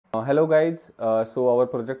Hello guys, so our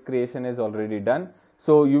project creation is already done.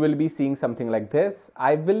 So you will be seeing something like this.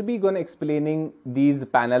 I will be going to explaining these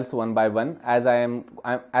panels one by one as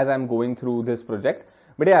I'm going through this project.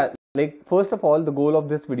 But yeah, like first of all, the goal of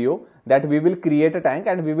this video that we will create a tank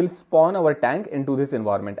and we will spawn our tank into this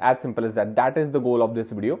environment. As simple as that. That is the goal of this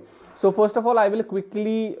video. So first of all, I will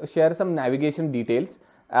quickly share some navigation details.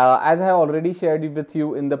 As I have already shared with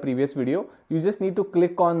you in the previous video, you just need to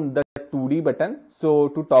click on the 2D button, so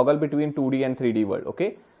to toggle between 2D and 3D world.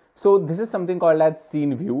 Okay, so this is something called as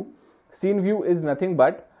scene view. Scene view is nothing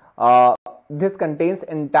but this contains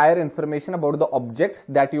entire information about the objects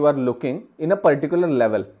that you are looking in a particular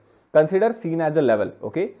level. Consider scene as a level.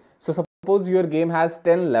 Okay, so suppose your game has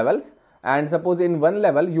 10 levels, and suppose in one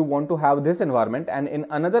level you want to have this environment and in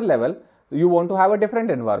another level you want to have a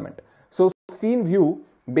different environment. So scene view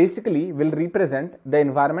basically will represent the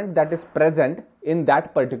environment that is present in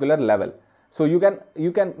that particular level. So you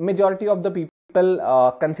can majority of the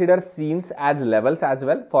people consider scenes as levels as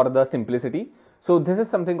well for the simplicity. So this is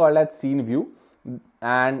something called as scene view.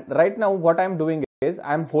 And right now what I'm doing is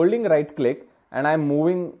I'm holding right click and I'm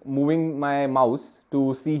moving my mouse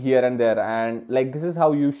to see here and there, and like this is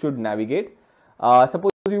how you should navigate.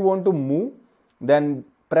 Suppose you want to move, then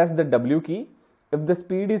press the W key. If the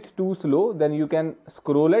speed is too slow, then you can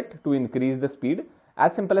scroll it to increase the speed.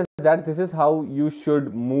 As simple as that, this is how you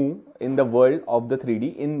should move in the world of the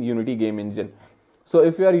 3D in Unity game engine. So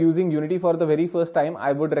if you are using Unity for the very first time,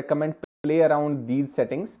 I would recommend play around these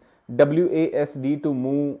settings. WASD to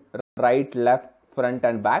move right, left, front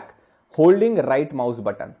and back, holding right mouse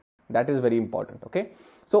button. That is very important. Okay.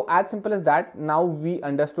 So as simple as that, now we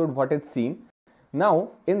understood what is scene.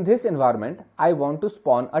 Now in this environment, I want to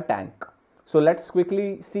spawn a tank. So let's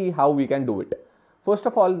quickly see how we can do it. First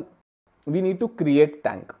of all, we need to create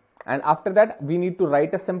tank, and after that we need to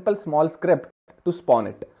write a simple small script to spawn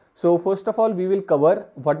it. So first of all, we will cover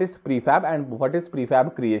what is prefab and what is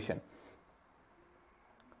prefab creation.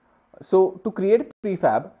 So to create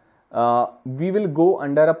prefab, we will go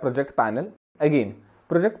under a project panel. Again,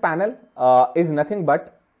 project panel is nothing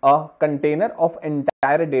but a container of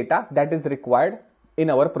entire data that is required in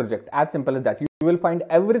our project. As simple as that. You will find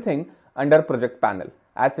everything under project panel.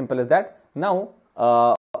 As simple as that. Now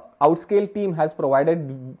Outscal team has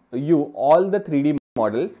provided you all the 3D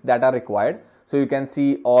models that are required, so you can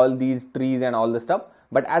see all these trees and all the stuff,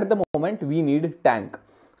 but at the moment we need tank.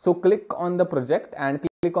 So click on the project and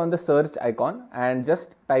click on the search icon and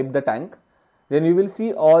just type the tank. Then you will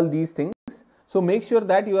see all these things. So make sure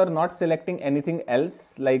that you are not selecting anything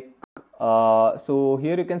else, like so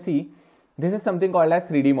here you can see this is something called as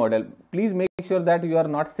 3D model. Please make sure that you are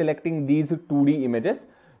not selecting these 2D images.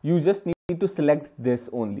 You just need to select this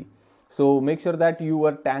only. So make sure that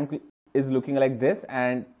your tank is looking like this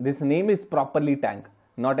and this name is properly tank,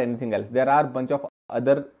 not anything else. There are a bunch of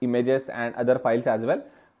other images and other files as well.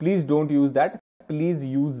 Please don't use that. Please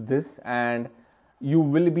use this, and you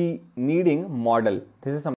will be needing model.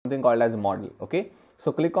 This is something called as model. Okay.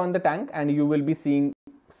 So click on the tank and you will be seeing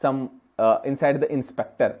some inside the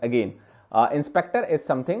inspector. Again, inspector is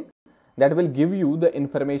something that will give you the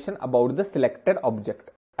information about the selected object.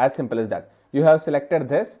 As simple as that. You have selected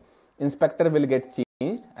this, inspector will get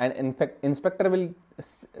changed, and in fact inspector will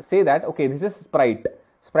say that okay, this is sprite.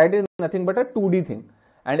 Sprite is nothing but a 2D thing,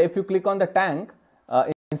 and if you click on the tank,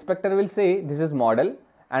 inspector will say this is model,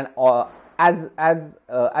 and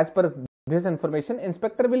as per this information,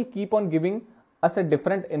 inspector will keep on giving us a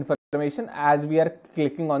different information as we are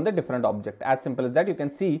clicking on the different object. As simple as that. You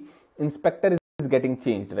can see inspector is getting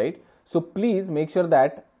changed, right? So please make sure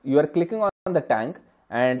that you are clicking on the tank,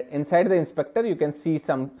 and inside the inspector you can see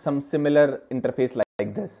some similar interface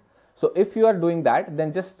like this. So if you are doing that,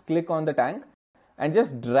 then just click on the tank and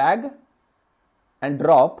just drag and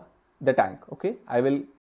drop the tank. Okay, I will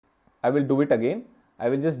do it again. I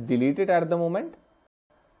will just delete it at the moment.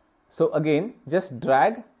 So again, just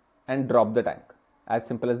drag and drop the tank. As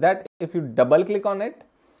simple as that. If you double click on it,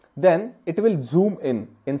 then it will zoom in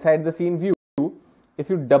inside the scene view. If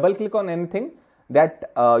you double click on anything,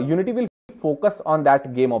 that Unity will focus on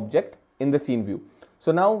that game object in the scene view.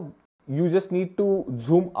 So now you just need to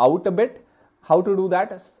zoom out a bit. How to do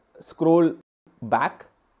that? Scroll back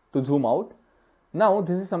to zoom out. Now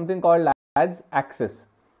this is something called as axis.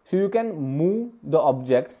 So you can move the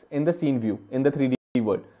objects in the scene view in the 3D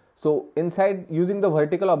world. So inside, using the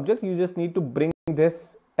vertical object, you just need to bring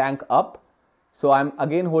this tank up. So I'm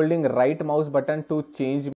again holding right mouse button to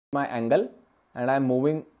change my angle, and I'm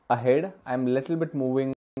moving ahead. I'm little bit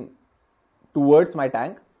moving towards my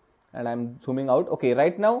tank and I'm zooming out. Okay,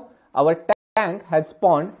 right now our tank has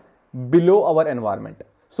spawned below our environment.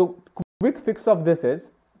 So quick fix of this is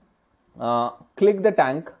click the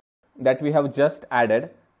tank that we have just added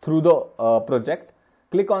through the project.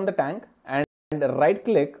 Click on the tank and right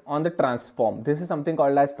click on the transform. This is something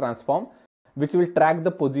called as transform, which will track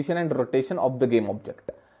the position and rotation of the game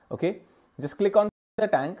object. Okay, just click on the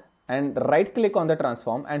tank and right click on the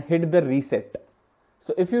transform and hit the reset.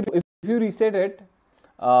 So if you reset it,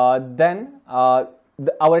 then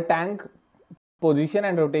our tank position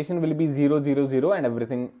and rotation will be 0, 0, 0 and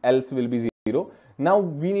everything else will be 0. Now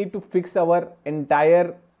we need to fix our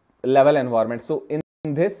entire level environment. So in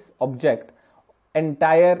this object,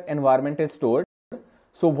 entire environment is stored.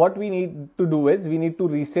 So what we need to do is we need to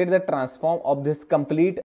reset the transform of this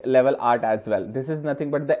complete level art as well. This is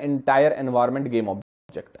nothing but the entire environment game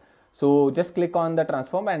object. So just click on the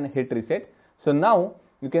transform and hit reset. So now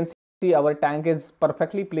you can see our tank is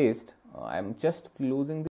perfectly placed. I'm just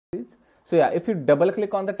closing this. So yeah, if you double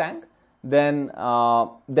click on the tank, then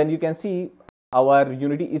you can see our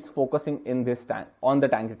Unity is focusing in this tank, on the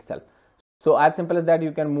tank itself. So as simple as that,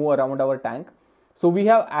 you can move around our tank. So we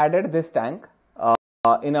have added this tank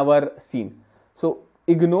in our scene. So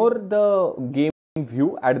ignore the game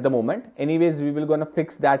view at the moment. Anyways, we will gonna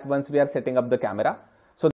fix that once we are setting up the camera.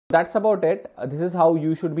 So that's about it. This is how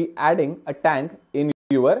you should be adding a tank in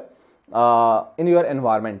your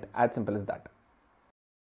environment. As simple as that.